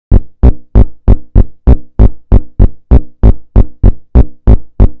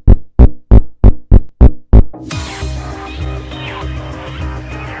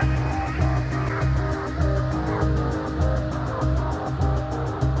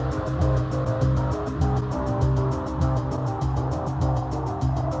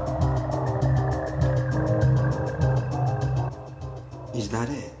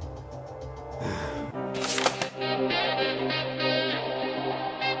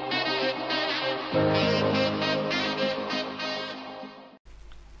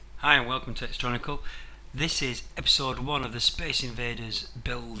Hi and welcome to Xtronical. This is episode 1 of the Space Invaders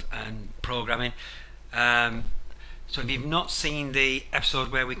build and programming. So if you've not seen the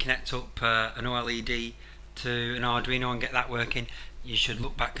episode where we connect up an OLED to an Arduino and get that working, you should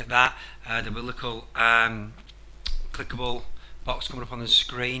look back at that. There'll be a little clickable box coming up on the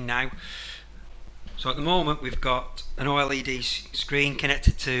screen now. So at the moment we've got an OLED screen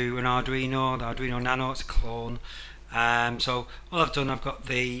connected to an Arduino, the Arduino Nano. It's a clone. So all I've done, I've got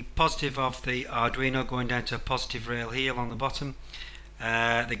the positive of the Arduino going down to a positive rail here along the bottom,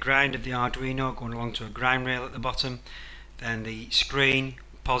 the ground of the Arduino going along to a ground rail at the bottom, then the screen,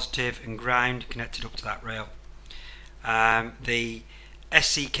 positive and ground connected up to that rail. The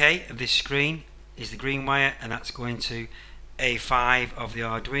SCK of this screen is the green wire, and that's going to A5 of the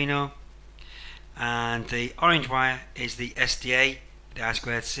Arduino, and the orange wire is the SDA, the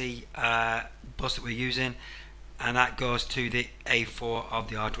I2C bus that we're using, and that goes to the A4 of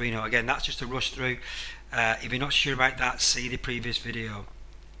the Arduino. Again, that's just a rush through. If you're not sure about that, see the previous video.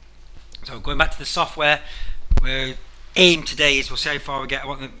 So going back to the software, our aim today is we'll see how far we get. I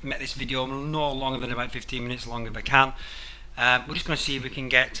want to make this video no longer than about 15 minutes long if I can. We're just going to see if we can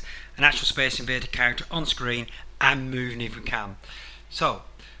get an actual Space Invader character on screen and moving if we can. So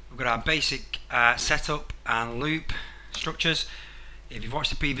we've got our basic setup and loop structures. If you've watched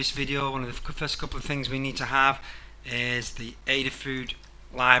the previous video, one of the first couple of things we need to have is the Adafruit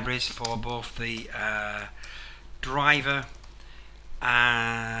libraries for both the driver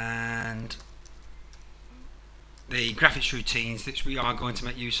and the graphics routines that we are going to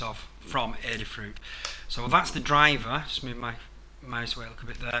make use of from Adafruit. So that's the driver. Just move my mouse away a little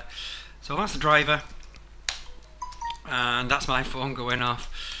bit there. So that's the driver, and that's my phone going off.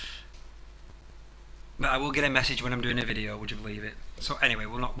 But I will get a message when I'm doing a video, would you believe it? So anyway,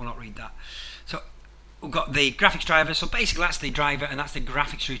 we'll not read that. So we've got the graphics driver. So basically that's the driver, and that's the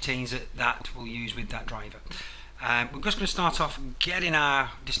graphics routines that we'll use with that driver. We're just going to start off getting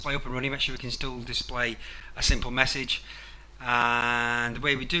our display up and running, make sure we can still display a simple message. And the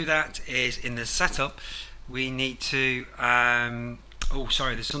way we do that is in the setup, we need to, oh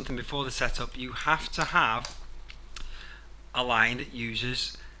sorry, there's something before the setup. You have to have a line that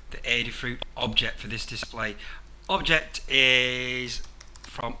uses the Adafruit object for this display. Object is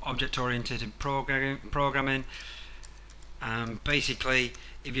from object-oriented programming. Basically,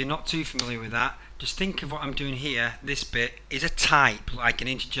 if you're not too familiar with that, just think of what I'm doing here. This bit is a type, like an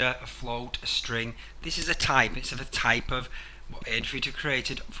integer, a float, a string. This is a type. It's of a type of what Adafruit have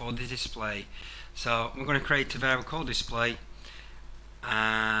created for the display. So I'm going to create a variable called display,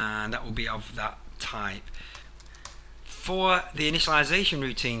 and that will be of that type. For the initialization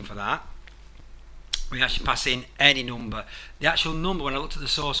routine for that, we actually pass in any number. The actual number, when I looked at the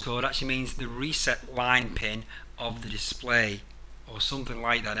source code, actually means the reset line pin of the display, or something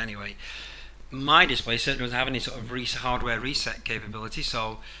like that anyway. My display certainly doesn't have any sort of hardware reset capability,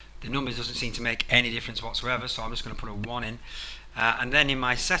 so the numbers doesn't seem to make any difference whatsoever, so I'm just going to put a 1 in. And then in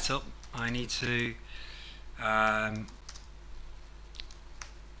my setup, I need to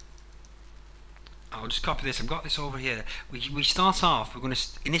I'll just copy this. I've got this over here. We start off, we're going to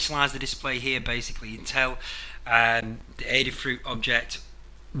initialize the display here basically and tell the Adafruit object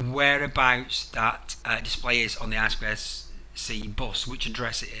whereabouts that display is on the I2C bus, which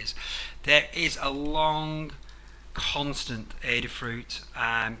address it is. There is a long constant Adafruit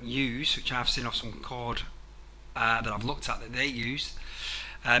use, which I've seen off some code that I've looked at that they use.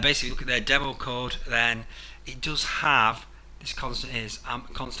 Basically, look at their demo code, then it does have this constant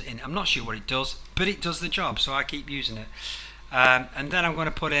in. I'm not sure what it does, but it does the job, so I keep using it. And then I'm going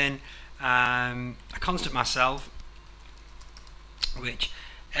to put in a constant myself, which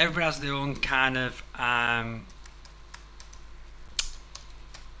everybody has their own kind of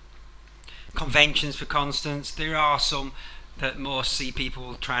conventions for constants. There are some that most C people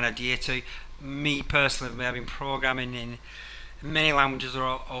will try and adhere to. Me personally, I've been programming in many languages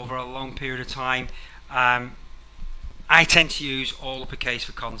over a long period of time. I tend to use all uppercase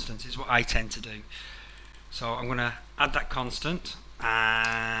for constants, is what I tend to do. So I'm going to add that constant,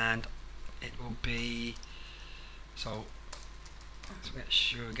 and it will be, so let's make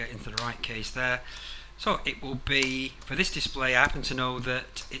sure we get into the right case there. So it will be, for this display, I happen to know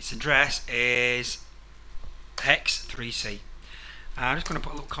that its address is hex 3C. I'm just going to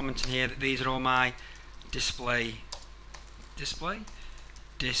put a little comment in here that these are all my display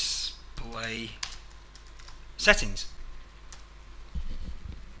settings.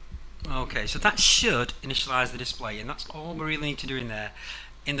 Okay, so that should initialize the display, and that's all we really need to do in there.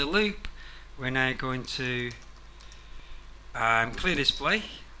 In the loop, we're now going to clear display.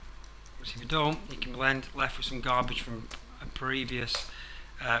 If you don't, you can blend left with some garbage from a previous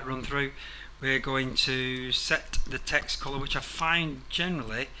run through. We're going to set the text color, which I find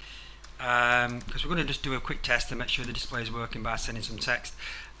generally, because we're going to just do a quick test to make sure the display is working by sending some text.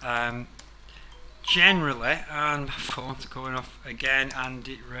 Generally, and my phone's going off again, and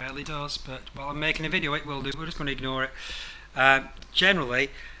it rarely does, but while I'm making a video it will do. We're just going to ignore it.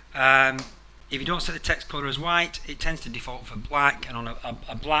 Generally, if you don't set the text color as white, it tends to default for black, and on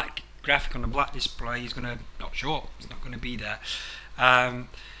a black graphic on a black display is going to not show up. It's not going to be there.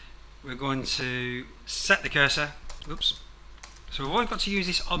 We're going to set the cursor. Oops. So we've always got to use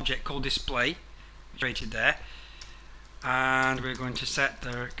this object called display, created there, and we're going to set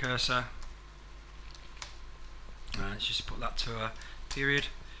the cursor. Let's just put that to a period,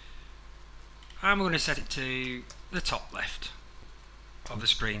 and we're going to set it to the top left of the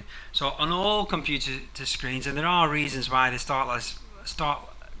screen. So on all computer screens, and there are reasons why they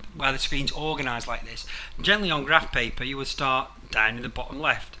why the screen's organised like this. Generally on graph paper you would start down in the bottom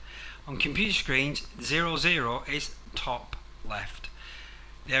left. On computer screens, 0, 0 is top left.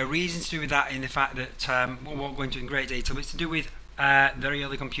 There are reasons to do with that in the fact that we won't go into in great detail, but it's to do with very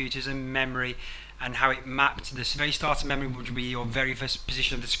early computers and memory, and how it mapped. The very start of memory would be your very first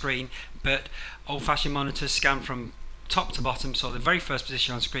position of the screen, but old-fashioned monitors scan from top to bottom, so the very first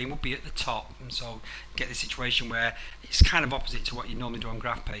position on screen would be at the top, and so you get the situation where it's kind of opposite to what you normally do on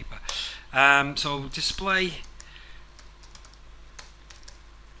graph paper. So display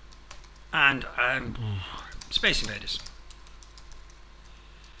and Space Invaders.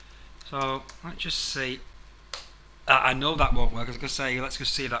 So let's just see. I know that won't work. I was going to say, let's go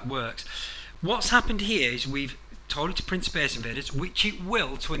see if that works. What's happened here is we've told it to print Space Invaders, which it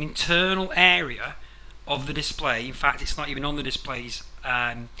will, to an internal area of the display. In fact, it's not even on the display's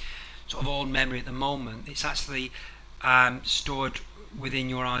sort of own memory at the moment. It's actually stored within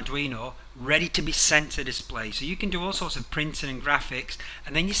your Arduino, ready to be sent to display. So you can do all sorts of printing and graphics,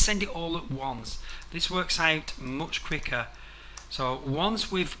 and then you send it all at once. This works out much quicker. So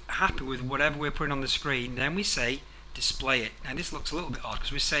once we're happy with whatever we're putting on the screen, then we say display it. Now this looks a little bit odd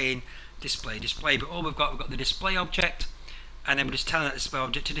because we're saying display, but all we've got the display object, and then we're just telling that display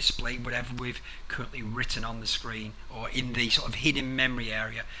object to display whatever we've currently written on the screen, or in the sort of hidden memory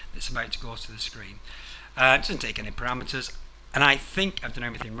area that's about to go to the screen. It doesn't take any parameters, and I think I've done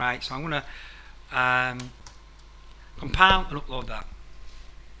everything right, so I'm going to compile and upload that.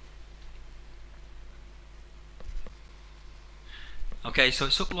 Okay, so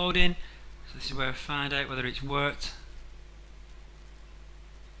it's uploading, so this is where I find out whether it's worked.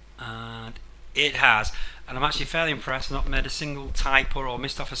 And it has, and I'm actually fairly impressed. I've not made a single typo or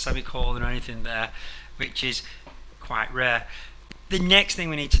missed off a semicolon or anything there, which is quite rare. The next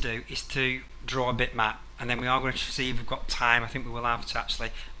thing we need to do is to draw a bitmap, and then we are going to see if we've got time. I think we will have to actually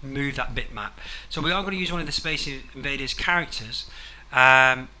move that bitmap. So we are going to use one of the Space Invaders characters.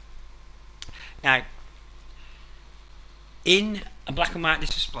 Now, in a black and white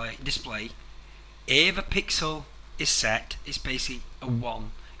display, if a pixel is set, it's basically a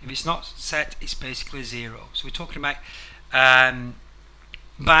 1. If it's not set, it's basically 0. So we're talking about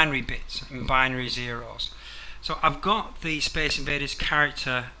binary bits and binary zeros. So I've got the Space Invaders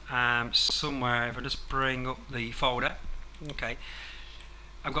character somewhere. If I just bring up the folder, okay,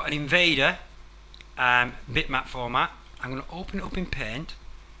 I've got an Invader bitmap format. I'm going to open it up in Paint,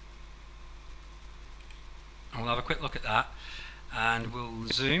 and we'll have a quick look at that, and we'll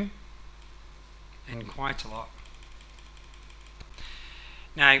zoom in quite a lot.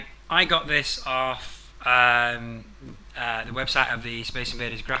 Now, I got this off the website of the Space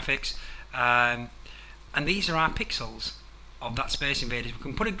Invaders graphics, and these are our pixels of that Space Invaders. We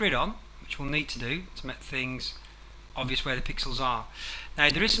can put a grid on, which we'll need to do to make things obvious where the pixels are. Now,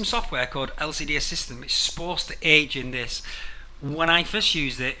 there is some software called LCD Assistant which is supposed to age in this. When I first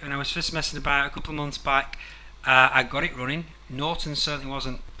used it, when I was first messing about a couple of months back, I got it running. Norton certainly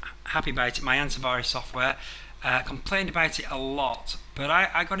wasn't happy about it. My antivirus software complained about it a lot, but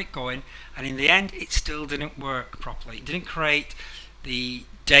I got it going, and in the end it still didn't work properly. It didn't create the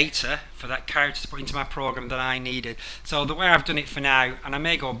data for that character to put into my program that I needed. So the way I've done it for now, and I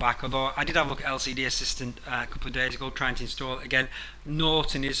may go back, although I did have a look at LCD Assistant a couple of days ago trying to install it again,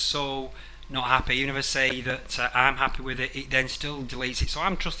 Norton is so not happy. Even if I say that I'm happy with it, it then still deletes it. So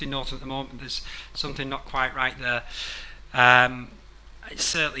I'm trusting Norton at the moment. There's something not quite right there. It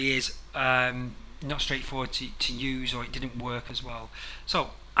certainly is not straightforward to use, or it didn't work as well. So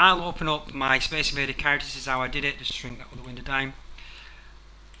I'll open up my Space Invader character. This is how I did it. Just shrink that other window down.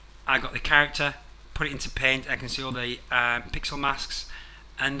 I got the character, put it into Paint. I can see all the pixel masks,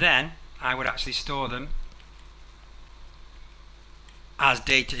 and then I would actually store them as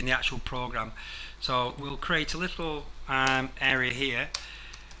data in the actual program. So we'll create a little area here,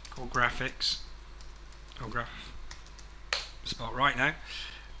 called graphics. Spelled right now.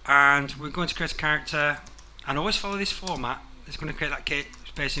 And we're going to create a character, and always follow this format. It's going to create that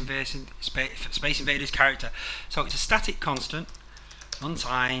Space Invaders character. So it's a static constant,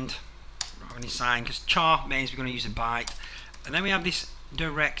 unsigned, not any sign, because char means we're going to use a byte. And then we have this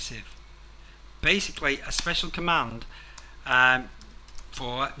directive, basically a special command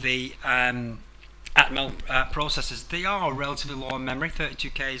for the Atmel processors. They are relatively low in memory.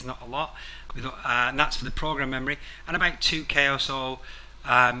 32k is not a lot, and that's for the program memory, and about 2k or so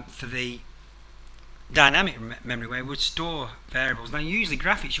for the dynamic memory, where we would store variables. Now usually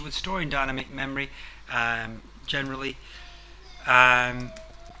graphics you would store in dynamic memory generally.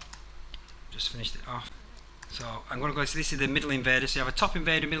 Just finished it off. So I'm going to go, so this is the middle invader. So you have a top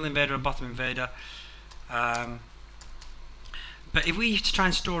invader, middle invader, and bottom invader. But if we used to try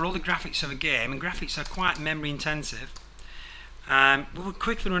and store all the graphics of a game, and graphics are quite memory intensive, we would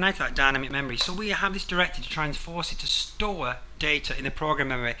quickly run out of that dynamic memory. So we have this directive to try and force it to store data in the program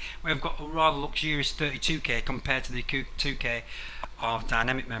memory, where we've got a rather luxurious 32k compared to the 2k of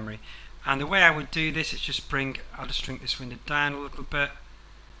dynamic memory. And the way I would do this is just I'll just shrink this window down a little bit.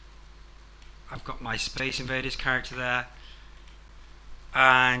 I've got my Space Invaders character there,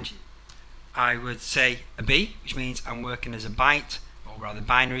 and I would say a B, which means I'm working as a byte, or rather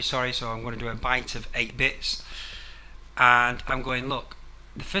binary, sorry, so I'm going to do a byte of 8 bits. And I'm going, look,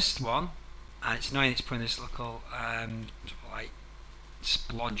 the first one, and it's annoying it's putting this little like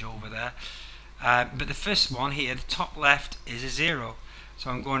splodge over there, but the first one here, the top left, is a 0. So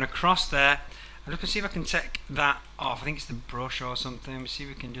I'm going across there, and look and see if I can take that off. I think it's the brush or something. See if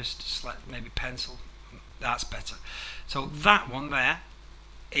we can just select maybe pencil. That's better. So that one there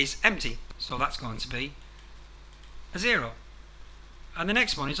is empty, so that's going to be a 0. And the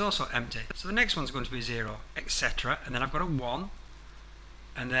next one is also empty, so the next one's going to be 0, etc. And then I've got a 1,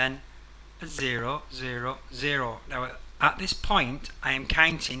 and then a 0, 0, 0. Now at this point I am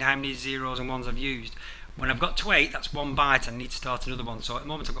counting how many zeros and ones I've used. When I've got to 8, that's 1 byte, and I need to start another one. So at the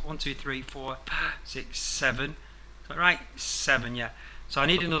moment I've got 1, 2, 3, 4, 6, 7. Is that right? 7, yeah. So I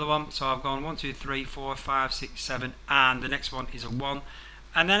need another one, so I've gone 1, 2, 3, 4, 5, 6, 7, and the next one is a 1.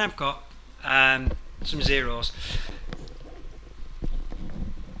 And then I've got some zeros.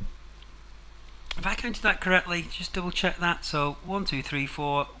 If I counted that correctly, just double check that. So 1, 2, 3,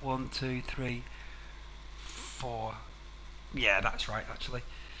 4, 1, 2, 3, 4. Yeah, that's right actually.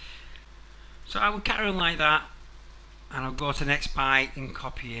 So I will carry on like that, and I'll go to the next byte and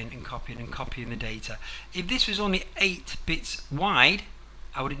copying and copying and copying the data. If this was only 8 bits wide,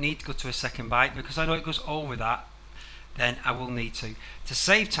 I wouldn't need to go to a second byte, because I know it goes over that, then I will need to. To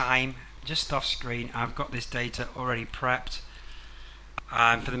save time, just off screen, I've got this data already prepped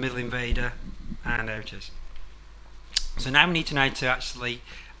for the middle invader, and there it is. So now we need to actually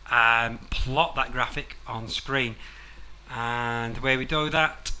plot that graphic on screen. And the way we do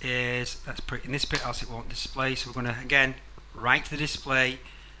that is, let's put it in this bit, else it won't display. So we're going to again write to the display,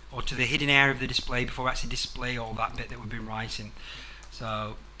 or to the hidden area of the display, before we actually display all that bit that we've been writing.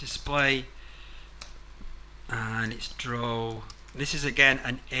 So display, and it's draw. This is again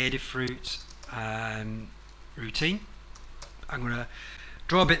an Adafruit routine. I'm going to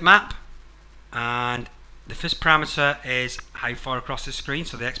draw a bitmap, and the first parameter is how far across the screen,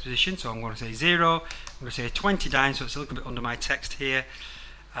 so the X position. So I'm going to say 0, I'm going to say 20 down, so it's a little bit under my text here,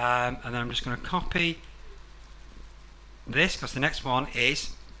 and then I'm just going to copy this, because the next one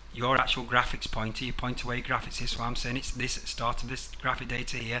is your actual graphics pointer, your pointer where your graphics is. So I'm saying it's this at the start of this graphic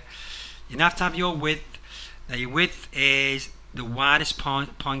data here. You have to have your width. Now your width is the widest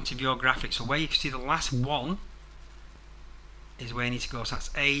point of your graphic, so where you can see the last one is where you need to go. So that's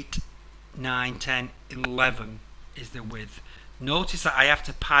 8, 9, 10, 11 is the width. Notice that I have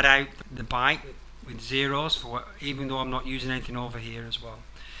to pad out the byte with zeros, for even though I'm not using anything over here as well.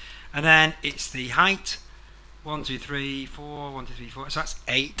 And then it's the height, 1, 2, 3, 4, 1, 2, 3, 4. So that's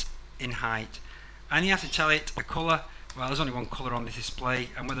 8 in height. And you have to tell it a colour. Well, there's only one colour on the display,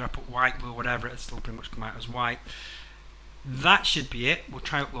 and whether I put white, blue, whatever, it'll still pretty much come out as white. That should be it. We'll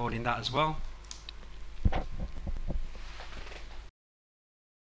try uploading that as well.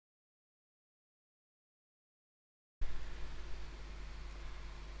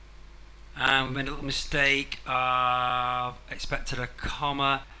 And we made a little mistake of expected a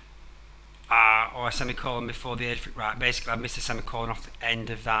comma or a semicolon before the Adafruit. Right, basically I missed a semicolon off the end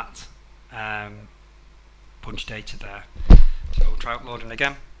of that punch data there. So we'll try uploading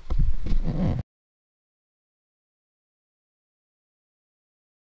again.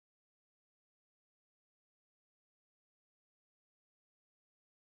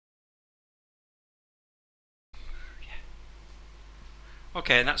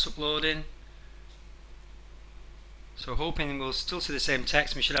 Okay, and that's uploading. So hoping we'll still see the same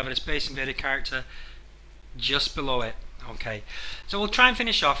text. We should have a Space Invader character just below it. Okay, so we'll try and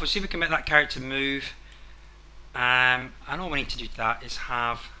finish off. We'll see if we can make that character move. And all we need to do to that is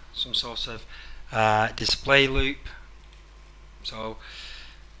have some sort of display loop. So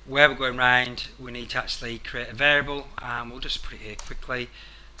where we're going round, we need to actually create a variable, and we'll just put it here quickly.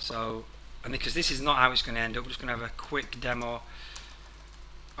 So, and because this is not how it's going to end up, we're just going to have a quick demo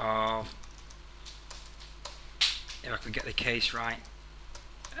of, if I could get the case right,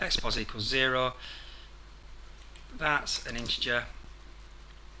 xpos equals 0. That's an integer,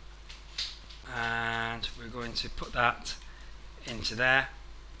 and we're going to put that into there,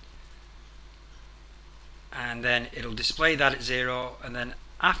 and then it'll display that at 0, and then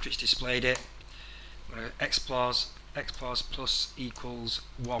after it's displayed it, xpos plus equals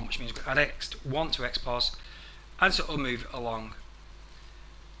 1, which means we add 1 to xpos, and so it'll move it along.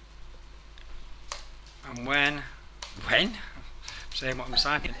 And when I'm saying what I'm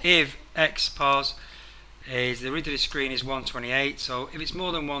typing, if xpos is the width of the screen is 128, so if it's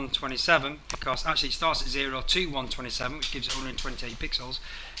more than 127, because actually it starts at 0 to 127, which gives it 128 pixels,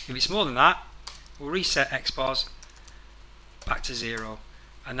 if it's more than that, we'll reset xpos back to 0,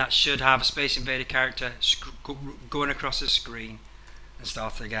 and that should have a Space Invader character going across the screen and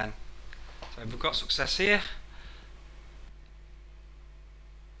start again. So we've got success here.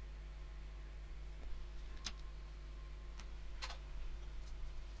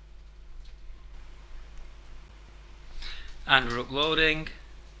 And we're uploading.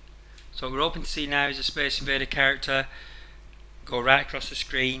 So what we're hoping to see now is a Space Invader character go right across the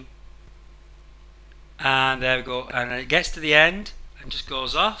screen, and there we go, and when it gets to the end and just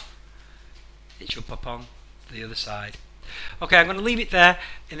goes off, it should pop on the other side. Okay, I'm going to leave it there.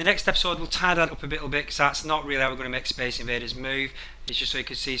 In the next episode we'll tie that up a little bit, because that's not really how we're going to make Space Invaders move. It's just so you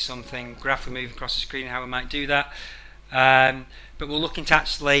can see something graphically moving across the screen and how we might do that. But we'll look into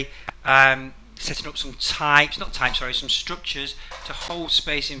actually setting up some some structures to hold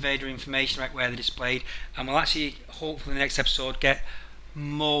Space Invader information right where they're displayed, and we'll actually hopefully in the next episode get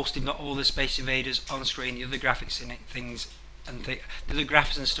most, if not all, the Space Invaders on screen, the other graphics in it, the other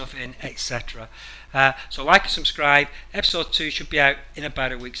graphics and stuff in, etc. So like and subscribe. Episode 2 should be out in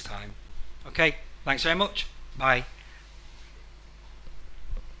about a week's time. Okay, thanks very much. Bye.